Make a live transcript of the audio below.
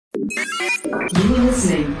You are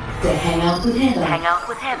listening to Hang Out with Heather. Hang Out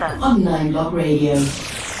with Heather on 9 Block Radio.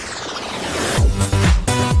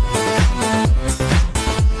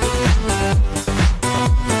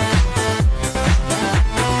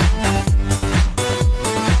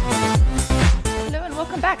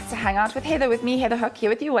 Hang Out with Heather, with me, Heather Hook, here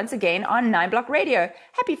with you once again on 9 Block Radio.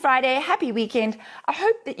 Happy Friday, happy weekend. I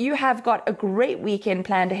hope that you have got a great weekend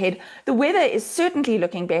planned ahead. The weather is certainly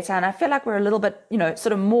looking better, and I feel like we're a little bit,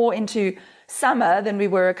 sort of more into summer than we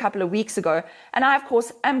were a couple of weeks ago. And I, of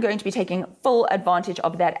course, am going to be taking full advantage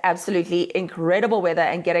of that absolutely incredible weather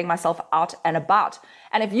and getting myself out and about.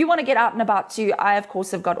 And if you want to get out and about too, I, of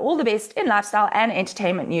course, have got all the best in lifestyle and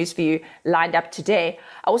entertainment news for you lined up today.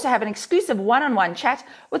 I also have an exclusive one-on-one chat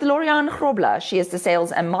with Lorianne Grobler. She is the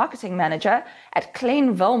sales and marketing manager at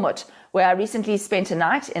Klein Wilmot, where I recently spent a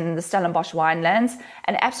night in the Stellenbosch winelands,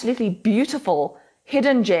 an absolutely beautiful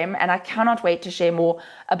hidden gem, and I cannot wait to share more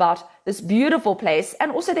about this beautiful place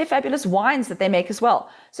and also their fabulous wines that they make as well.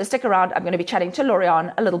 So stick around. I'm going to be chatting to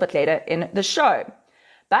Lorianne a little bit later in the show.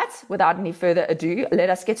 But without any further ado, let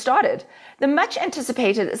us get started. The much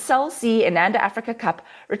anticipated Cell C Inanda Africa Cup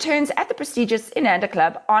returns at the prestigious Inanda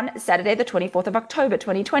Club on Saturday, the 24th of October,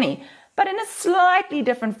 2020. But in a slightly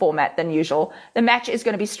different format than usual. The match is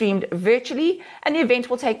going to be streamed virtually, and the event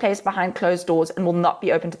will take place behind closed doors and will not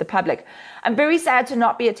be open to the public. I'm very sad to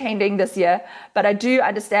not be attending this year, but I do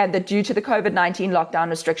understand that due to the COVID-19 lockdown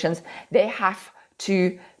restrictions, they have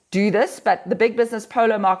to do this, but the big business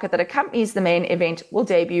polo market that accompanies the main event will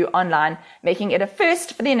debut online, making it a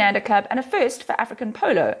first for the Inanda Club and a first for African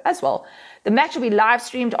polo as well. The match will be live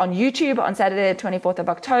streamed on YouTube on Saturday, the 24th of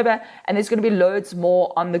October, and there's going to be loads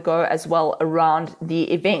more on the go as well around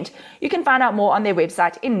the event. You can find out more on their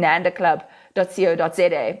website,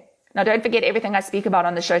 inandaclub.co.za. Now, don't forget, everything I speak about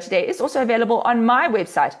on the show today is also available on my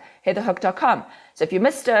website, heatherhook.com. So if you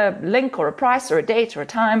missed a link or a price or a date or a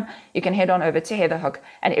time, you can head on over to Heatherhook,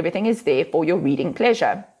 and everything is there for your reading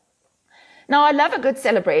pleasure. Now, I love a good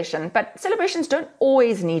celebration, but celebrations don't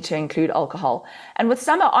always need to include alcohol. And with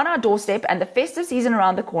summer on our doorstep and the festive season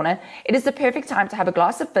around the corner, it is the perfect time to have a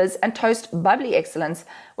glass of fizz and toast bubbly excellence,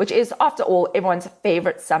 which is, after all, everyone's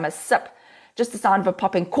favorite summer sip. Just the sound of a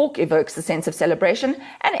popping cork evokes a sense of celebration,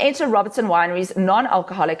 and enter Robertson Winery's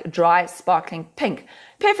non-alcoholic dry sparkling pink.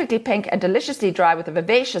 Perfectly pink and deliciously dry with a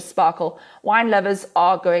vivacious sparkle, wine lovers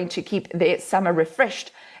are going to keep their summer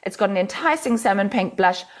refreshed. It's got an enticing salmon pink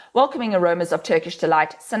blush, welcoming aromas of Turkish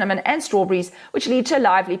delight, cinnamon and strawberries, which lead to a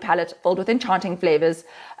lively palette filled with enchanting flavors.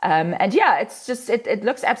 And yeah, it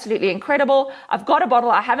looks absolutely incredible. I've got a bottle.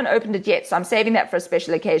 I haven't opened it yet, so I'm saving that for a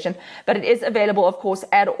special occasion. But it is available, of course,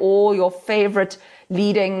 at all your favorite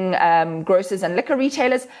leading grocers and liquor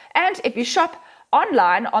retailers. And if you shop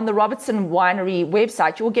online on the Robertson Winery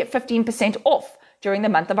website, you will get 15% off during the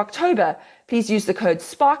month of October. Please use the code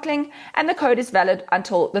SPARKLING, and the code is valid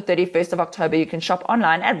until the 31st of October. You can shop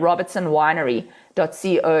online at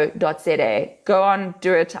robertsonwinery.co.za. Go on,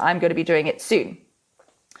 do it. I'm going to be doing it soon.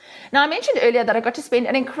 Now, I mentioned earlier that I got to spend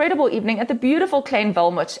an incredible evening at the beautiful Klein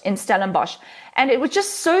Wilmot in Stellenbosch, and it was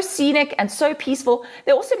just so scenic and so peaceful.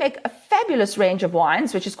 They also make a fabulous range of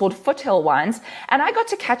wines, which is called Foothill Wines, and I got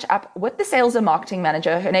to catch up with the sales and marketing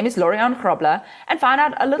manager. Her name is Lorianne Grobler, and find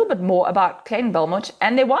out a little bit more about Klein Wilmot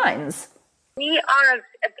and their wines. We are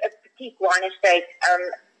a boutique wine estate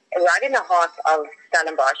right in the heart of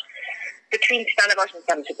Stellenbosch, between Stellenbosch and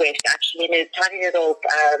Somerset, actually, in a tiny little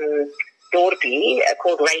dorpy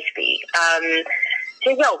called Raceby. So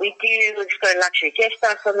yeah, we've got a luxury guest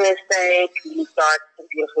house on the estate. We've got some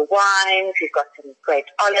beautiful wines. We've got some great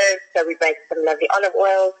olives. So we make some lovely olive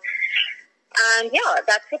oils. And yeah,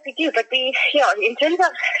 that's what we do. But in terms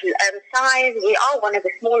of size, we are one of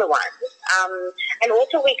the smaller ones. And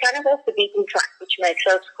also we're kind of off the beaten track, which makes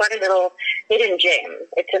us quite a little hidden gem.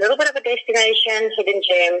 It's a little bit of a destination, hidden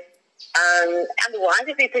gem. And the wines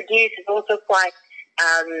that we produce is also quite,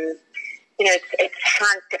 it's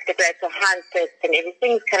hand-picked, the grapes are hand-picked, and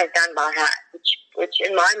everything's kind of done by hand, which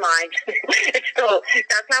in my mind,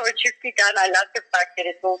 that's how it should be done. I love the fact that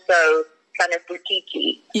it's also kind of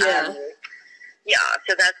boutique-y. Yeah.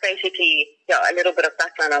 So that's basically a little bit of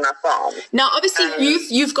background on our farm. Now, obviously,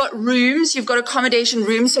 you've got rooms, you've got accommodation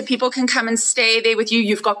rooms, so people can come and stay there with you.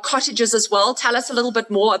 You've got cottages as well. Tell us a little bit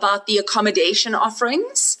more about the accommodation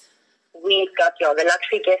offerings. We've got the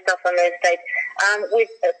luxury guest house on the estate. With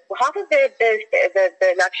half of the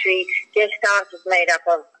luxury guest house is made up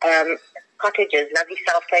of cottages, lovely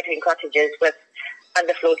self-catering cottages with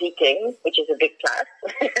underfloor heating, which is a big plus.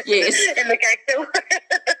 Yes. In the Cape Town.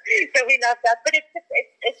 So we love that. But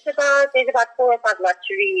there's about 4 or 5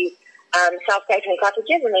 luxury self-catering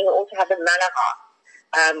cottages, and then we also have the manor house,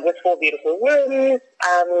 with 4 beautiful rooms,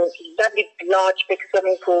 lovely large big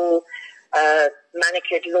swimming pool,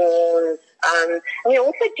 manicured lawns. We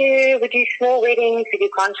also do small weddings, we do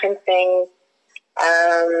conferencing.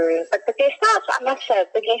 But the guest house, I must say,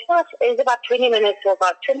 the guest house is about 20 minutes or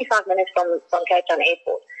about 25 minutes from Cape Town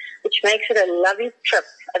Airport, which makes it a lovely trip.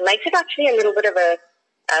 It makes it actually a little bit of a,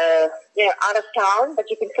 out of town, but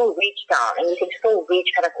you can still reach town and you can still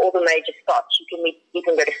reach kind of all the major spots. You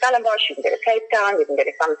can go to Stellenbosch, you can go to Cape Town, you can go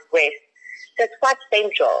to Summit West. So it's quite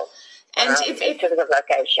central. And in terms of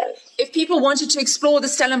location. If people wanted to explore the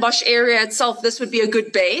Stellenbosch area itself, this would be a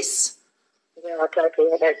good base? Yeah,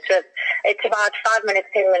 totally. It's about 5 minutes,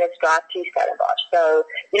 10 minutes drive to Stellenbosch. So,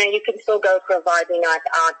 you can still go for a vibey night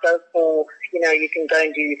out, go for, you can go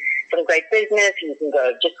and do some great business, you can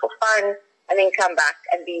go just for fun, and then come back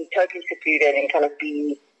and be totally secluded and kind of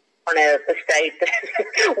be on a estate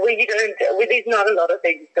where there's not a lot of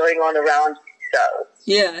things going on around. So.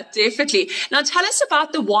 Yeah, definitely. Now tell us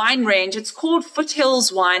about the wine range. It's called Foothills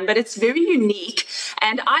Wine, but it's very unique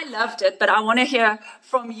and I loved it, but I want to hear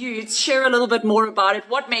from you, share a little bit more about it,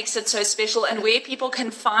 what makes it so special and where people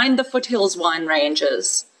can find the Foothills Wine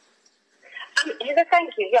ranges. Heather,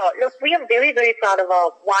 thank you. Yeah, look, we are very, very proud of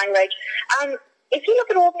our wine range. If you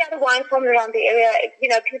look at all the other wine farms around the area,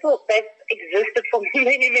 they've existed for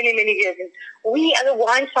many, many, many years. And we, as a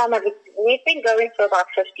wine farm, we've been going for about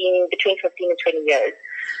between 15 and 20 years.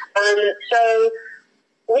 So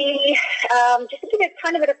we, just to give a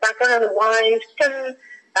kind of a bit of background on the wines,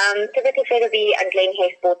 Timothy Featherby and Glenn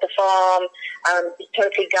Hess bought the farm.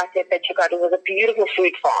 Totally gutted. They took out, it was a beautiful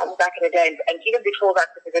fruit farm back in the day. And even before that,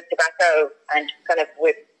 with the tobacco and kind of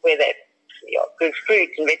where they good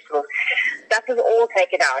fruits and vegetables. That was all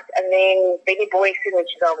taken out. And then Benny Boyson,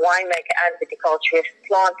 which is our winemaker and viticulturist,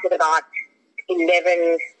 planted about 10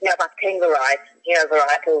 varieties,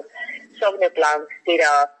 varietals, Sauvignon Blanc,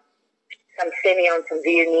 Syrah, some Semillon, some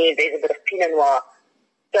Viognier, there's a bit of Pinot Noir.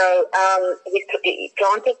 So he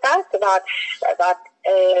planted that about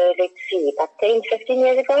 10, 15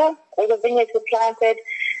 years ago. All the vineyards were planted.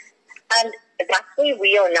 And that's where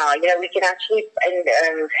we are now. We can actually,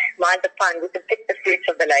 mind the pun, we can pick the fruits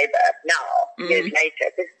of the labor now, years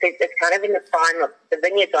later. It's kind of in the prime the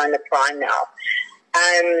vineyards are in the prime now.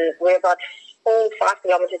 And we're about 4 or 5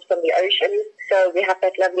 kilometers from the ocean. So we have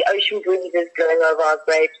that lovely ocean breezes blowing over our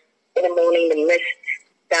grapes. In the morning, the mist,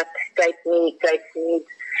 that grape seeds.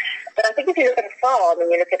 But I think if you look at a farm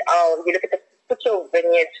and you look at the Foothills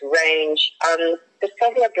Vineyards range, the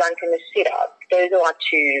Sauvignon Blanc and the Syrah, those are our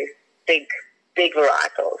 2 big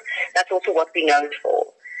varietals. That's also what we're known for.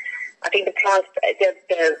 I think the plants, they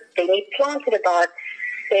planted about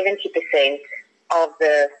 70% of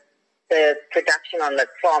the production on the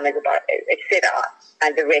farm is Syrah,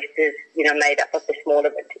 and the rest is, made up of the smaller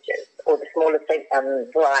vintages or the smaller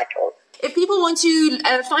varietals. If people want to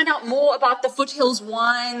find out more about the Foothills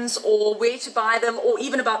wines or where to buy them or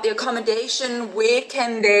even about the accommodation, where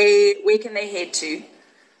can they head to?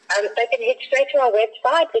 They can head straight to our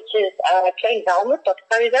website, which is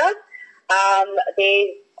kleinvelmoed.co.za.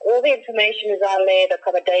 All the information is on there, the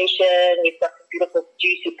accommodation, you've got some beautiful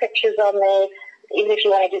juicy pictures on there. Even if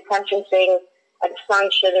you want to do conferencing and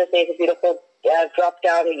functions, there's a beautiful drop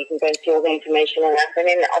down where you can go and see all the information on that. And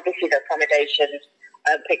then obviously the accommodation,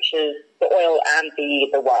 pictures, the oil and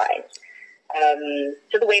the wine.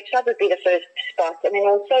 So the website would be the first spot. And then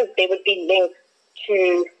also there would be links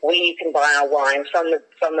to where you can buy our wine from the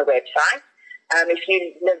website. If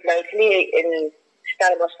you live locally in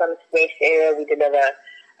Stellenbosch, Summit West area, we deliver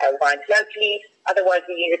wines locally. Otherwise,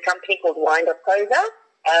 we use a company called Wine.co.za,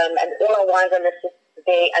 and all our wines are listed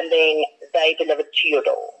there, and then they deliver to your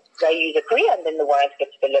door. They use a courier, and then the wines get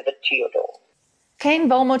delivered to your door. Klein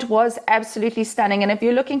Velmoed was absolutely stunning, and if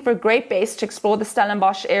you're looking for a great base to explore the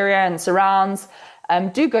Stellenbosch area and surrounds,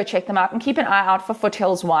 do go check them out and keep an eye out for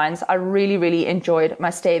Foothills Wines. I really, really enjoyed my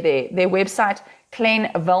stay there. Their website,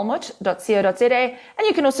 kleinvelmoed.co.za, and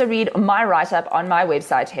you can also read my write-up on my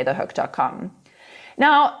website, heatherhook.com.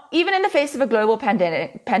 Now, even in the face of a global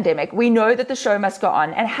pandemic, we know that the show must go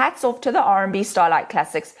on, and hats off to the R&B Starlight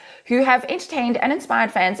Classics, who have entertained and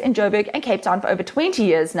inspired fans in Joburg and Cape Town for over 20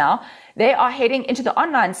 years now. They are heading into the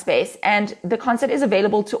online space, and the concert is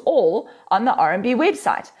available to all on the R&B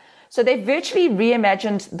website. So they virtually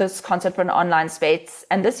reimagined this concert for an online space,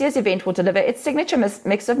 and this year's event will deliver its signature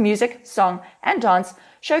mix of music, song, and dance,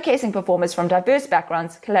 showcasing performers from diverse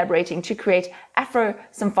backgrounds collaborating to create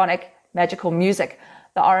Afro-symphonic magical music.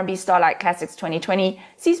 The R&B Starlight Classics 2020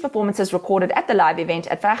 sees performances recorded at the live event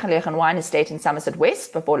at Vergelegen Wine Estate in Somerset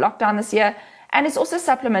West before lockdown this year, and is also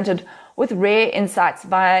supplemented with rare insights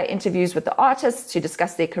via interviews with the artists to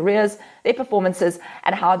discuss their careers, their performances,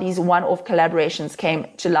 and how these one-off collaborations came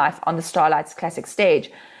to life on the Starlight's classic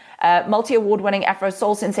stage. Multi-award-winning Afro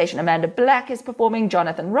soul sensation Amanda Black is performing,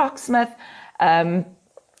 Jonathan Rocksmith,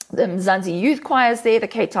 the Mzansi Youth Choir is there, the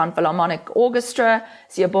Cape Town Philharmonic Orchestra,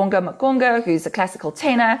 Siyabonga Makunga, who's a classical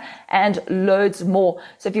tenor, and loads more.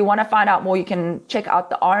 So if you want to find out more, you can check out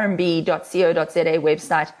the rnb.co.za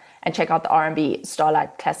website and check out the R&B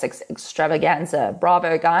Starlight Classics Extravaganza.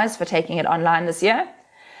 Bravo, guys, for taking it online this year.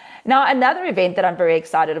 Now, another event that I'm very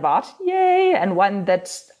excited about, yay, and one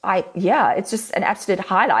that it's just an absolute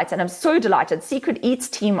highlight, and I'm so delighted. Secret Eats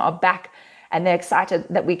team are back, and they're excited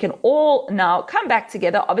that we can all now come back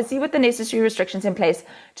together, obviously with the necessary restrictions in place,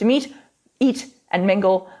 to meet, eat, and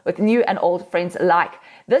mingle with new and old friends alike.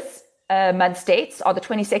 This month's dates are the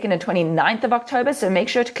 22nd and 29th of October, so make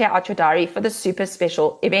sure to clear out your diary for the super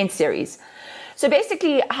special event series. So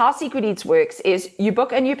basically, how Secret Eats works is you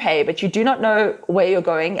book and you pay, but you do not know where you're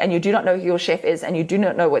going, and you do not know who your chef is, and you do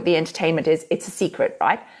not know what the entertainment is. It's a secret,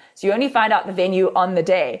 right? So you only find out the venue on the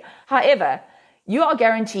day. However, you are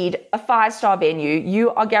guaranteed a 5-star venue. You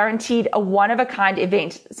are guaranteed a one-of-a-kind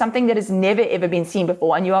event, something that has never, ever been seen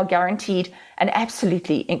before. And you are guaranteed an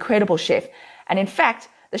absolutely incredible chef. And in fact,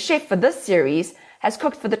 the chef for this series has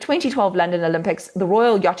cooked for the 2012 London Olympics, the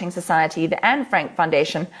Royal Yachting Society, the Anne Frank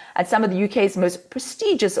Foundation, and some of the UK's most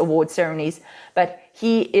prestigious award ceremonies. But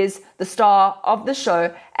he is the star of the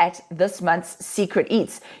show at this month's Secret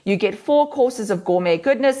Eats. You get 4 courses of gourmet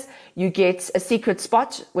goodness. You get a secret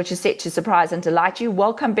spot, which is set to surprise and delight you,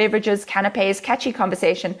 welcome beverages, canapes, catchy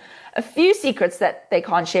conversation, a few secrets that they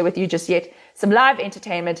can't share with you just yet, some live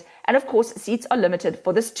entertainment, and of course, seats are limited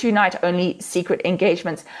for this 2-night only secret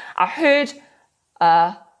engagement. I heard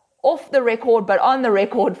off the record, but on the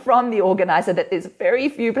record from the organizer that there's very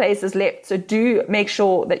few places left. So do make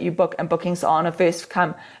sure that you book, and bookings are on a first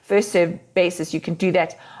come, first served basis. You can do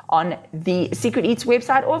that on the Secret Eats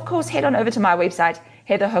website, or of course, head on over to my website,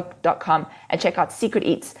 heatherhook.com, and check out Secret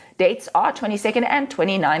Eats. Dates are 22nd and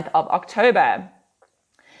 29th of October.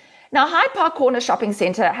 Now, Hyde Park Corner Shopping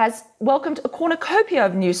Centre has welcomed a cornucopia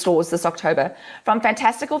of new stores this October, from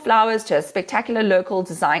fantastical flowers to a spectacular local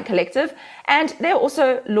design collective, and they're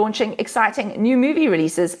also launching exciting new movie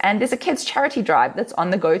releases, and there's a kids' charity drive that's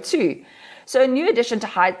on the go too. So a new addition to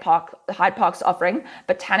Hyde Park's offering,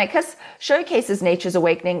 Botanicus, showcases nature's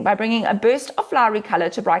awakening by bringing a burst of flowery colour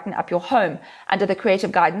to brighten up your home, under the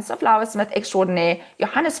creative guidance of flowersmith extraordinaire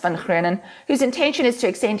Johannes van Greunen, whose intention is to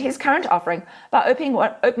extend his current offering by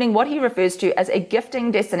opening what he refers to as a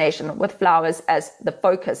gifting destination with flowers as the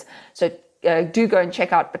focus. So do go and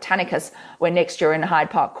check out Botanicus when next you're in Hyde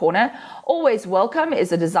Park Corner. Always Welcome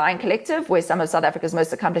is a design collective where some of South Africa's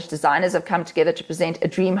most accomplished designers have come together to present a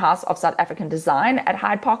dream house of South African design at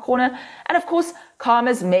Hyde Park Corner. And of course,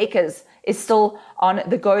 Karma's Makers is still on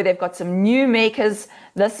the go. They've got some new makers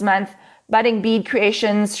this month. Budding Bead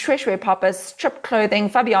Creations, Shreshwe Poppers, Strip Clothing,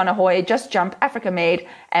 Fabiana Hoy, Just Jump, Africa Made,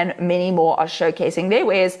 and many more are showcasing their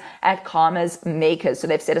wares at Karma's Makers. So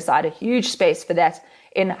they've set aside a huge space for that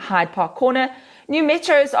in Hyde Park Corner. New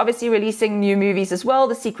Metro is obviously releasing new movies as well.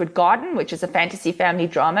 The Secret Garden, which is a fantasy family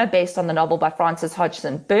drama based on the novel by Frances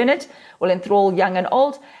Hodgson Burnett, will enthrall young and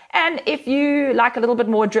old. And if you like a little bit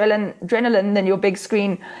more adrenaline than your big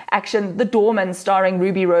screen action, The Doorman, starring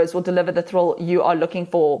Ruby Rose, will deliver the thrill you are looking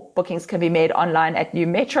for. Bookings can be made online at New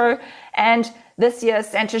Metro. And this year,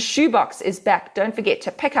 Santa's Shoebox is back. Don't forget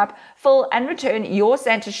to pick up, fill, and return your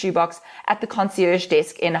Santa's Shoebox at the concierge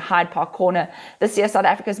desk in Hyde Park Corner. This year, South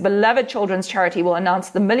Africa's beloved children's charity will announce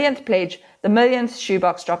the millionth pledge, the millionth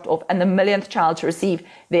shoebox dropped off, and the millionth child to receive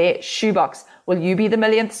their shoebox. Will you be the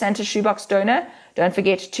millionth Santa's Shoebox donor? Don't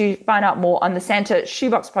forget to find out more on the Santa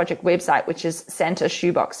Shoebox Project website, which is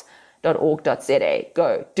santashoebox.org.za.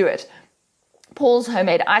 Go, do it. Paul's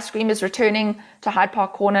Homemade Ice Cream is returning to Hyde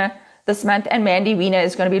Park Corner this month, and Mandy Wiener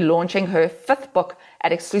is going to be launching her 5th book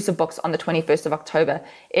at Exclusive Books on the 21st of October.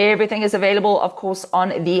 Everything is available, of course,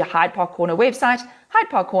 on the Hyde Park Corner website,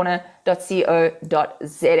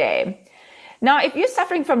 hydeparkcorner.co.za. Now, if you're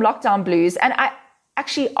suffering from lockdown blues, and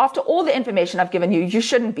actually, after all the information I've given you, you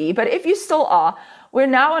shouldn't be, but if you still are, we're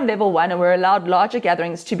now on level 1 and we're allowed larger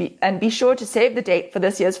gatherings be sure to save the date for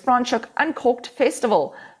this year's Franschhoek Uncorked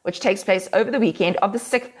Festival, which takes place over the weekend of the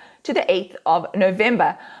 6th to the 8th of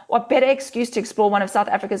November. What better excuse to explore one of South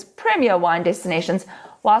Africa's premier wine destinations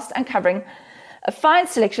whilst uncovering a fine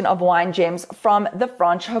selection of wine gems from the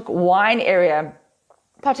Franschhoek wine area.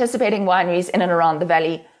 Participating wineries in and around the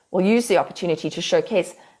valley will use the opportunity to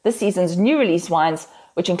showcase this season's new release wines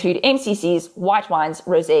which include MCCs, white wines,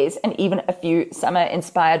 rosés, and even a few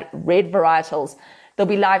summer-inspired red varietals. There'll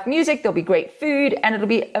be live music, there'll be great food, and it'll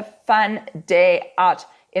be a fun day out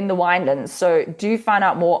in the winelands. So do find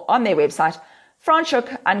out more on their website,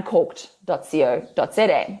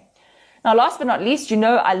 franschhookuncorked.co.za. Now, last but not least, you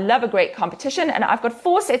know I love a great competition, and I've got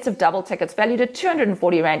 4 sets of double tickets valued at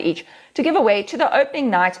 240 Rand each to give away to the opening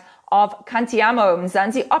night of Cantiamo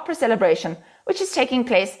Mzansi Opera Celebration, which is taking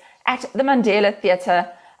place at the Mandela Theatre,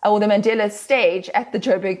 or the Mandela Stage at the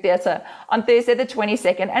Joburg Theatre on Thursday the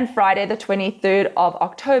 22nd and Friday the 23rd of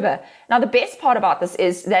October. Now, the best part about this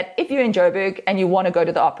is that if you're in Joburg and you want to go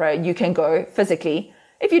to the opera, you can go physically.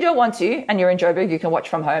 If you don't want to, and you're in Joburg, you can watch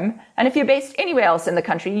from home. And if you're based anywhere else in the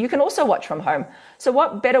country, you can also watch from home. So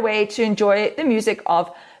what better way to enjoy the music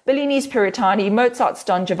of Bellini's Puritani, Mozart's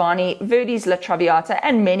Don Giovanni, Verdi's La Traviata,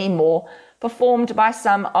 and many more, performed by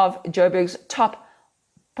some of Joburg's top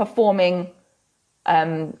performing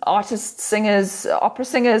artists, singers, opera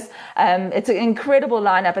singers. It's an incredible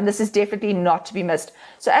lineup, and this is definitely not to be missed.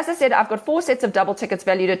 So as I said, I've got 4 sets of double tickets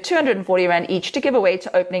valued at 240 Rand each to give away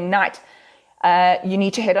to opening night. You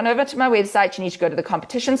need to head on over to my website. You need to go to the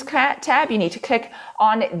competitions tab. You need to click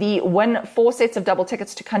on the win 4 sets of double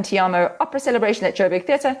tickets to Cantiamo Opera Celebration at Joburg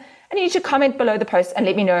Theatre. And you need to comment below the post and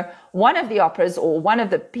let me know one of the operas or one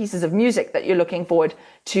of the pieces of music that you're looking forward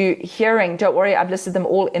to hearing. Don't worry, I've listed them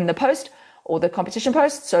all in the post or the competition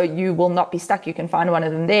post, so you will not be stuck. You can find one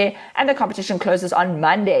of them there. And the competition closes on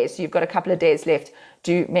Monday, so you've got a couple of days left.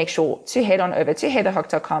 Do make sure to head on over to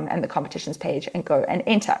heatherhook.com and the competitions page and go and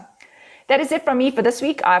enter. That is it from me for this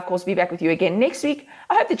week. I, of course, will be back with you again next week.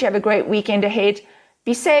 I hope that you have a great weekend ahead.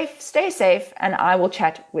 Be safe, stay safe, and I will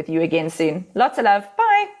chat with you again soon. Lots of love.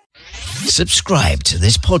 Bye. Subscribe to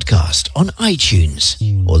this podcast on iTunes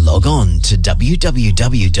or log on to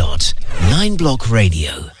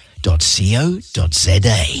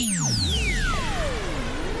www.9blockradio.co.za.